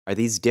Are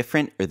these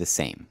different or the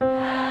same?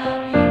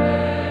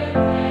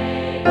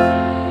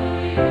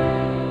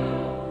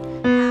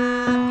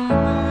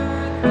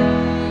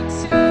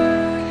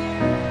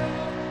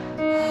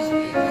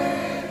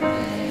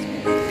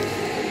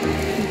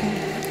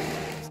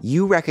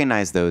 You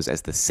recognize those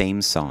as the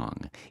same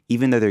song,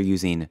 even though they're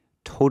using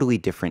totally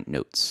different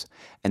notes.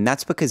 And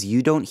that's because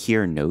you don't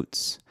hear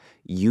notes,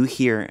 you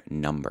hear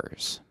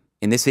numbers.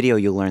 In this video,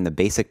 you'll learn the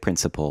basic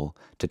principle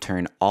to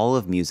turn all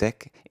of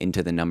music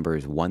into the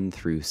numbers 1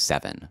 through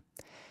 7.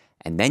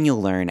 And then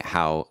you'll learn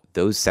how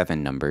those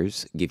 7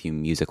 numbers give you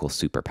musical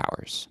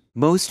superpowers.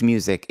 Most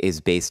music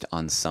is based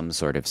on some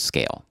sort of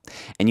scale.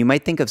 And you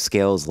might think of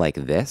scales like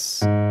this.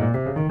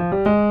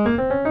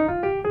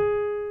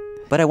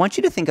 But I want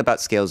you to think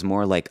about scales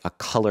more like a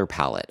color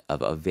palette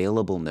of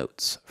available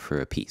notes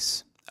for a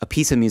piece. A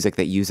piece of music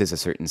that uses a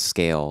certain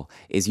scale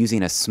is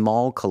using a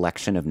small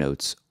collection of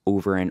notes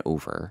over and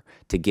over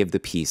to give the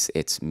piece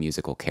its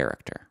musical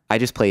character. I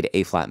just played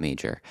A flat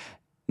major.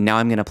 Now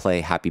I'm going to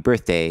play Happy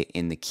Birthday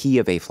in the key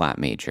of A flat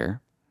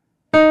major.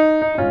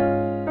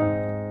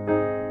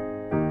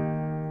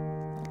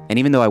 And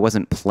even though I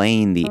wasn't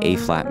playing the A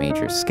flat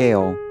major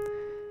scale,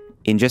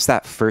 in just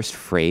that first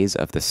phrase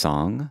of the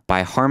song,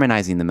 by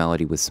harmonizing the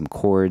melody with some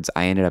chords,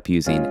 I ended up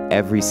using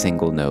every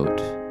single note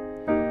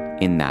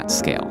in that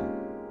scale.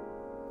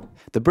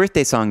 The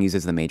birthday song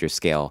uses the major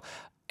scale,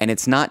 and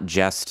it's not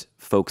just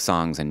folk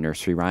songs and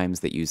nursery rhymes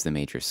that use the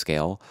major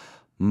scale.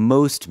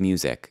 Most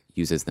music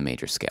uses the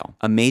major scale.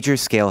 A major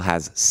scale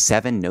has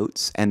 7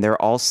 notes, and they're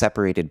all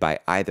separated by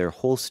either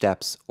whole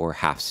steps or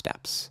half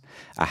steps.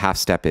 A half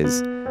step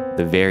is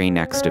the very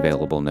next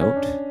available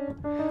note.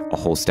 A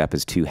whole step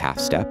is 2 half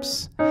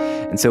steps.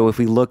 And so if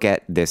we look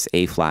at this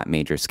A flat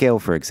major scale,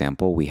 for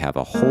example, we have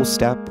a whole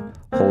step,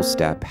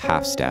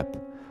 half step,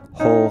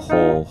 whole,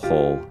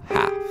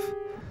 half.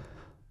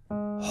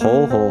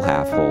 Whole,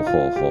 half,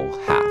 whole,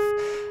 half.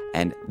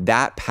 And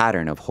that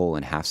pattern of whole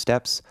and half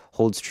steps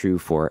holds true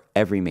for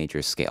every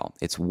major scale.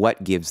 It's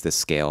what gives the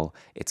scale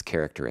its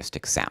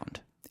characteristic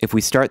sound. If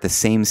we start the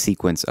same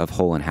sequence of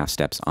whole and half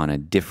steps on a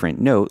different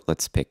note,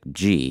 let's pick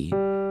G,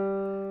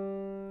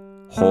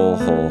 whole,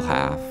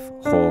 half,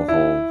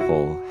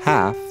 whole,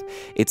 half,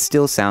 it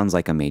still sounds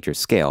like a major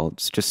scale.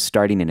 It's just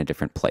starting in a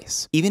different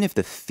place. Even if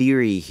the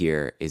theory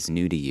here is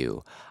new to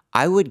you,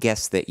 I would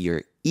guess that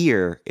your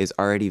ear is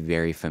already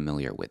very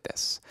familiar with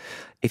this.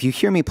 If you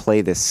hear me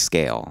play this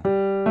scale,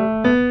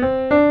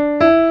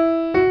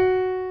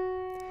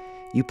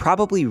 you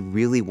probably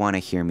really want to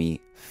hear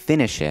me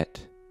finish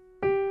it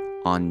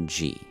on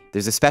G.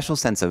 There's a special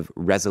sense of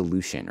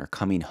resolution or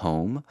coming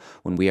home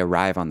when we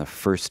arrive on the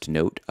first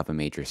note of a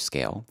major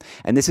scale.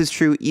 And this is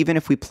true even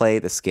if we play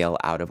the scale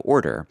out of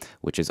order,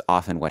 which is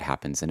often what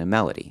happens in a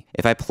melody.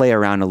 If I play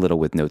around a little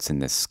with notes in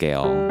this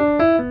scale,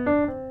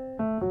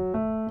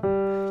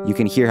 you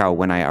can hear how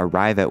when I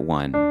arrive at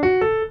 1,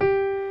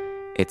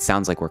 it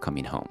sounds like we're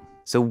coming home.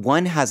 So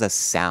 1 has a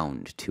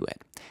sound to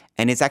it.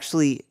 And it's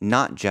actually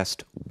not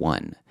just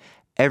 1.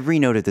 Every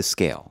note of the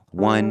scale,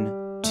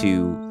 1,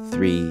 2,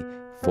 3,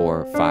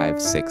 4,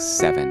 5, 6,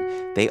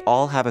 7, they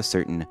all have a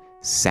certain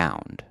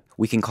sound.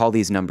 We can call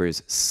these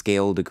numbers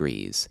scale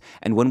degrees.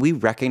 And when we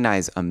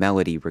recognize a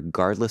melody,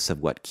 regardless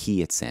of what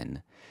key it's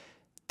in,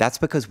 that's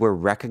because we're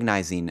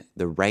recognizing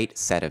the right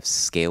set of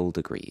scale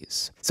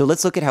degrees. So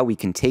let's look at how we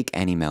can take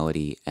any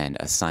melody and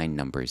assign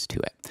numbers to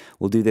it.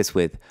 We'll do this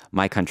with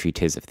My Country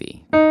 'Tis of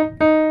Thee.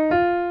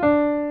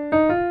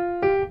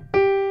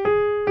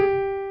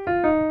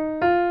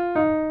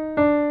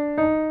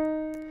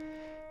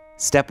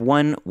 Step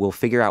 1, we'll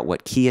figure out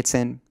what key it's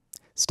in.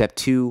 Step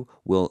 2,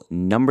 we'll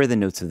number the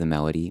notes of the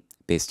melody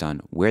based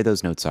on where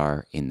those notes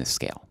are in the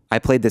scale. I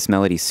played this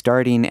melody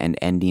starting and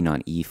ending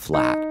on E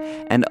flat,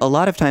 and a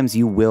lot of times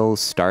you will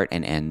start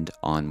and end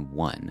on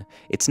 1.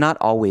 It's not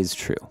always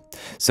true.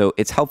 So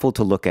it's helpful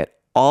to look at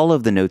all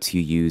of the notes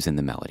you use in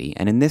the melody,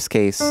 and in this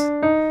case,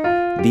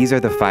 these are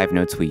the 5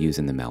 notes we use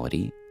in the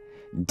melody: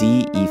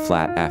 D, E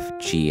flat, F,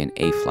 G, and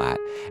A flat.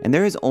 And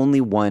there is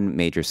only one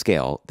major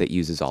scale that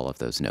uses all of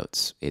those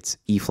notes. It's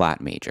E flat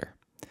major.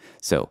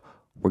 So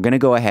we're going to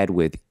go ahead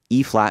with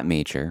E flat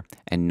major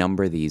and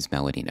number these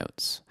melody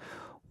notes.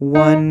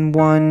 1,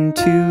 1,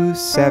 2,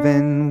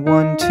 7,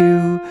 1,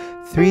 2,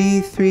 3,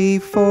 3,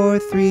 4,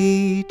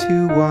 3,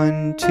 2,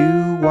 1,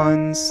 2,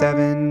 1,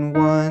 7,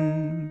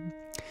 1.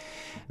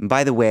 And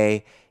by the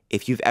way,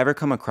 if you've ever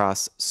come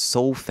across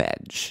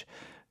solfege,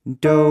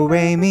 do,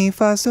 re, mi,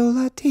 fa, sol,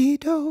 la, ti,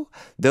 do,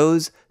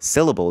 those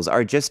syllables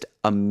are just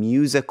a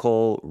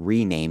musical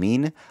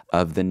renaming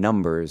of the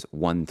numbers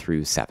 1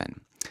 through 7.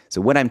 So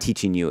what I'm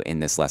teaching you in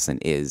this lesson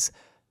is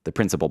the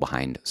principle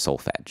behind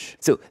solfege.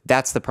 So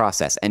that's the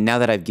process. And now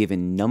that I've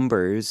given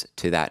numbers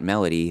to that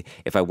melody,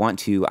 if I want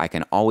to, I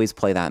can always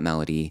play that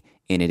melody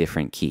in a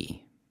different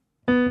key.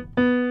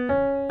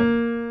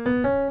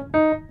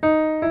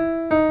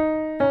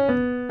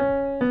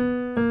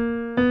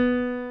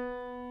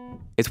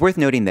 It's worth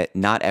noting that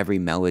not every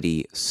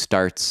melody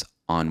starts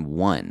on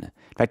 1.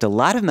 In fact, a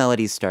lot of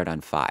melodies start on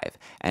 5,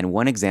 and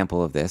one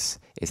example of this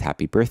is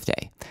Happy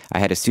Birthday. I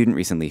had a student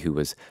recently who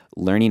was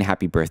learning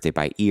Happy Birthday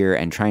by ear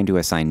and trying to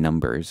assign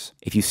numbers.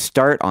 If you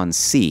start on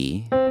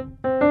C,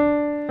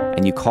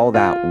 and you call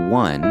that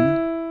 1,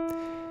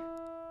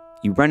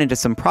 you run into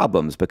some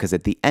problems because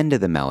at the end of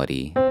the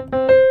melody,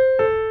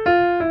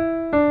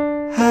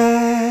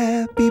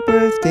 Happy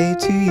birthday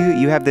to you,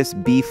 you have this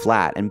B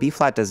flat, and B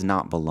flat does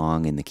not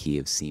belong in the key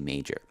of C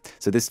major.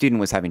 So this student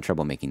was having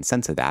trouble making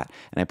sense of that,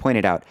 and I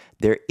pointed out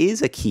there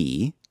is a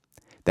key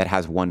that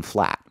has 1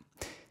 flat.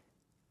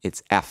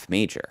 It's F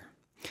major.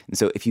 And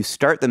so if you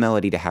start the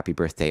melody to Happy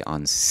Birthday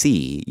on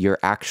C, you're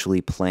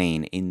actually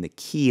playing in the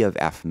key of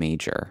F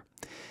major.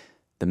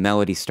 The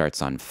melody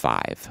starts on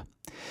 5.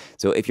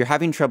 So if you're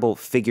having trouble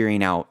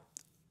figuring out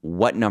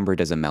what number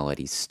does a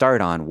melody start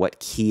on, what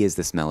key is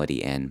this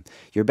melody in,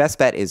 your best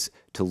bet is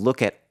to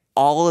look at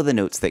all of the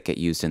notes that get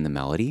used in the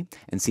melody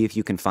and see if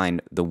you can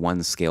find the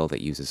one scale that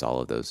uses all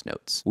of those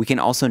notes. We can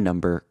also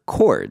number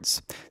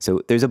chords.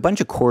 So there's a bunch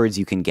of chords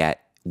you can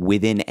get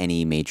within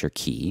any major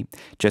key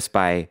just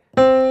by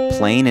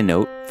playing a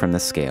note from the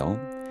scale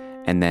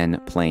and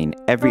then playing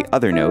every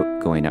other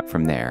note going up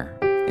from there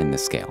in the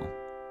scale.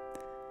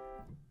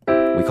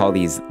 We call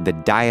these the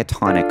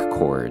diatonic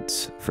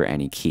chords for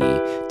any key.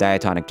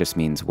 Diatonic just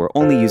means we're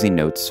only using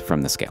notes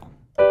from the scale.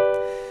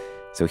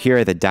 So here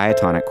are the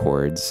diatonic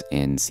chords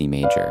in C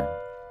major.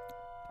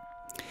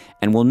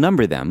 And we'll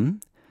number them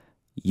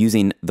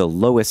using the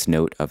lowest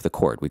note of the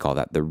chord. We call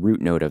that the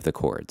root note of the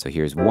chord. So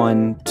here's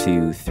 1,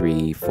 2,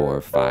 3, 4,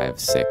 5,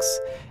 6,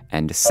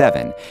 and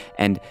 7.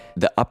 And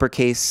the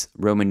uppercase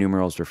Roman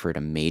numerals refer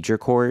to major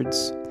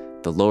chords.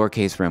 The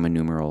lowercase Roman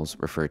numerals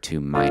refer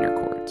to minor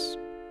chords.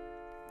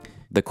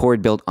 The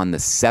chord built on the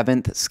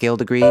 7th scale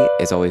degree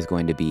is always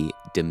going to be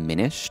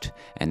diminished,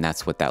 and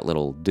that's what that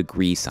little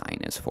degree sign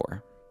is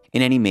for.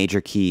 In any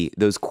major key,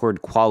 those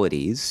chord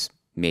qualities,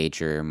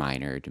 major,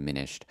 minor,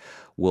 diminished,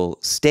 will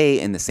stay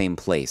in the same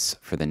place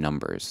for the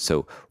numbers.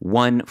 So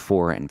 1,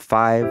 4, and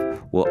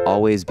 5 will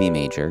always be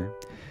major.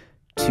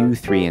 2,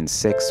 3, and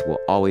 6 will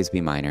always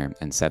be minor,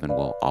 and 7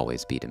 will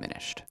always be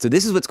diminished. So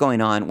this is what's going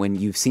on when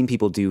you've seen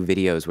people do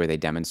videos where they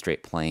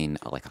demonstrate playing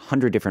like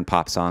 100 different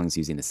pop songs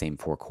using the same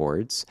 4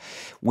 chords.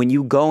 When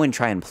you go and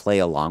try and play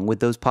along with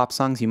those pop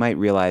songs, you might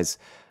realize,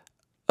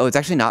 oh, it's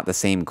actually not the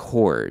same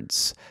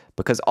chords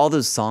because all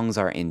those songs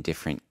are in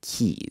different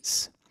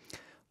keys.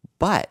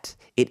 But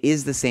it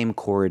is the same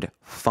chord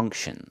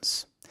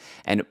functions.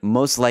 And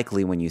most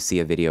likely when you see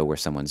a video where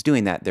someone's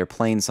doing that, they're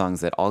playing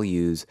songs that all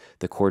use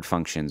the chord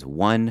functions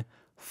 1,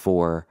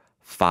 4,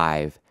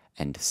 5,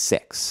 and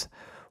 6.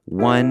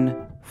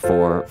 1,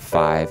 4,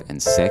 5,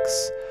 and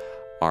 6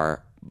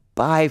 are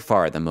by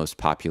far the most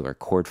popular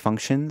chord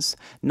functions,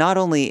 not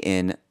only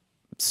in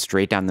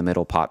straight down the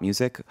middle pop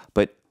music,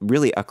 but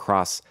really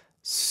across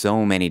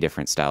so many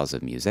different styles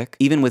of music.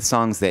 Even with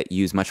songs that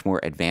use much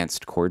more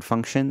advanced chord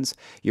functions,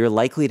 you're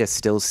likely to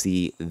still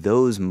see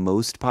those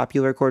most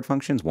popular chord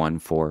functions, 1,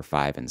 4,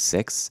 5, and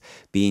 6,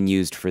 being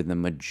used for the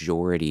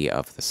majority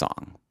of the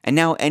song. And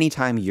now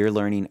anytime you're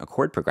learning a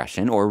chord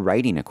progression or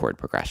writing a chord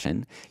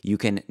progression, you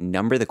can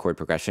number the chord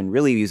progression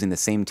really using the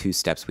same 2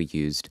 steps we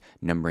used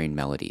numbering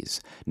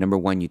melodies. Number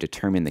 1, you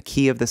determine the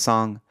key of the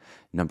song.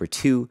 Number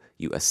 2,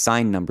 you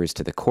assign numbers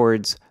to the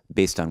chords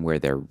based on where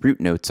their root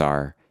notes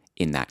are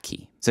in that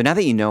key. So now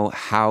that you know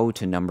how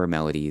to number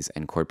melodies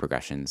and chord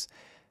progressions,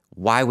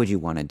 why would you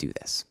want to do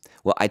this?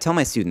 Well, I tell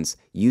my students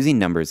using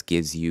numbers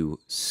gives you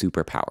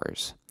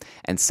superpowers,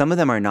 and some of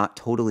them are not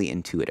totally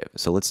intuitive.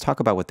 So let's talk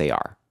about what they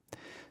are.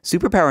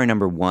 Superpower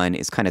number 1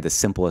 is kind of the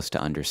simplest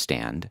to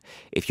understand.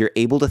 If you're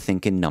able to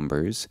think in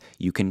numbers,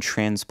 you can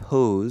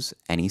transpose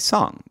any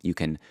song. You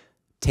can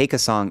take a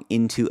song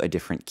into a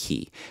different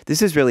key.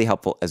 This is really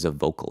helpful as a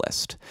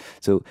vocalist.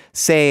 So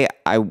say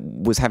I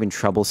was having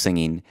trouble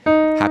singing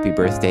Happy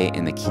Birthday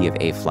in the key of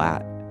A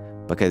flat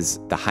because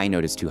the high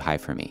note is too high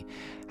for me.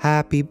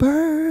 Happy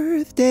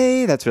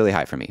birthday, that's really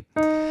high for me.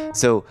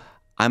 So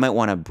I might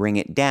want to bring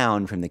it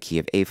down from the key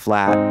of A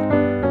flat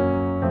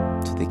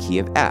to the key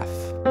of F.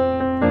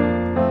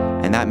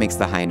 And that makes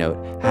the high note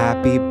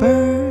happy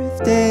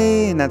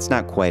birthday, and that's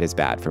not quite as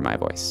bad for my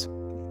voice.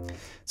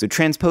 So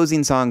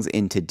transposing songs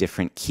into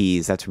different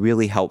keys, that's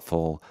really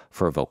helpful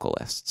for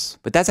vocalists.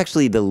 But that's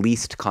actually the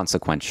least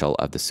consequential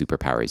of the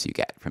superpowers you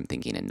get from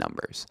thinking in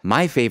numbers.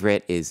 My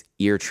favorite is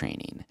ear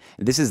training.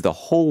 This is the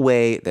whole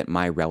way that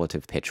my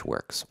relative pitch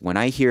works. When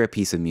I hear a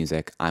piece of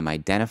music, I'm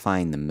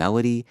identifying the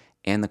melody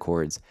and the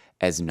chords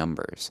as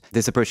numbers.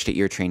 This approach to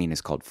ear training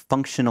is called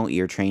functional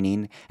ear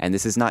training, and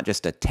this is not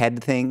just a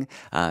TED thing.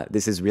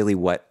 This is really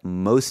what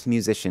most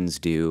musicians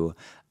do,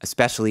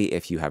 especially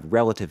if you have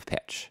relative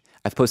pitch.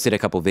 I've posted a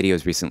couple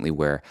videos recently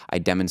where I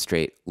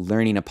demonstrate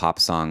learning a pop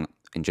song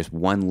in just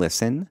one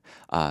listen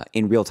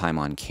in real time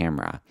on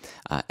camera.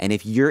 And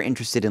if you're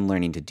interested in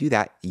learning to do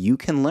that, you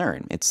can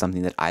learn. It's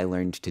something that I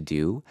learned to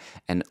do,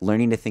 and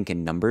learning to think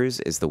in numbers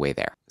is the way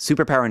there.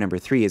 Superpower number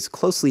 3 is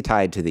closely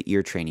tied to the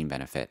ear training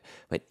benefit,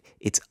 but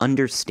it's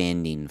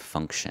understanding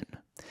function.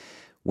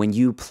 When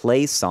you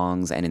play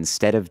songs and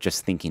instead of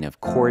just thinking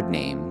of chord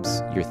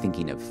names, you're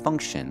thinking of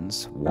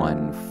functions,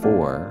 1,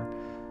 4,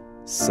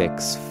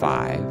 6,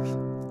 5,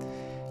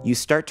 you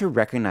start to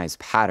recognize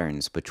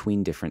patterns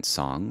between different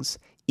songs,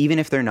 even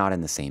if they're not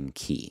in the same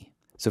key.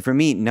 So for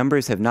me,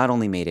 numbers have not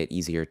only made it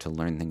easier to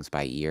learn things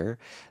by ear,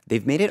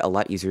 they've made it a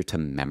lot easier to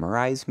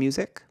memorize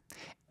music,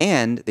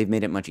 and they've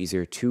made it much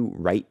easier to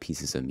write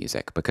pieces of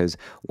music, because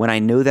when I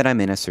know that I'm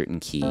in a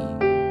certain key,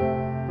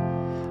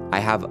 I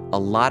have a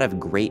lot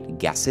of great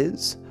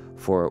guesses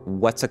for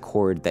what's a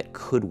chord that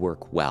could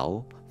work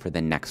well for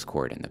the next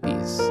chord in the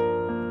piece.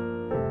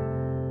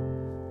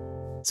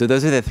 So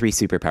those are the 3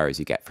 superpowers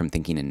you get from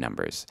thinking in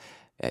numbers.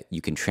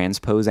 You can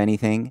transpose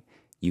anything,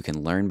 you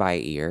can learn by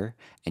ear,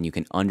 and you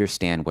can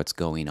understand what's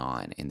going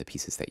on in the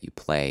pieces that you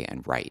play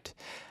and write.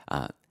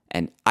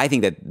 And I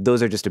think that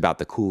those are just about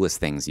the coolest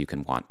things you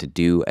can want to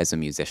do as a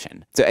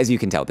musician. So as you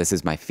can tell, this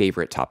is my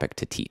favorite topic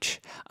to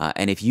teach.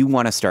 And if you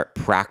want to start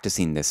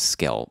practicing this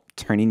skill,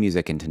 turning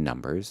music into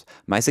numbers,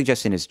 my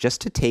suggestion is just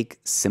to take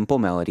simple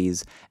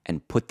melodies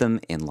and put them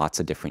in lots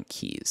of different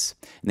keys.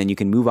 And then you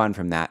can move on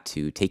from that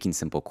to taking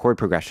simple chord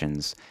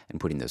progressions and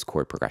putting those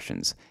chord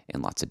progressions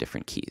in lots of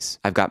different keys.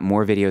 I've got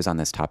more videos on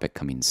this topic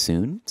coming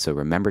soon, so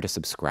remember to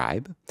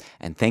subscribe.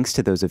 And thanks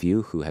to those of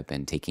you who have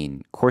been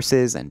taking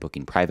courses and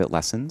booking private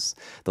lessons.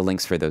 The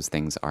links for those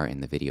things are in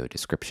the video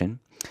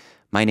description.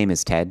 My name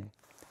is Ted.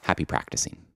 Happy practicing.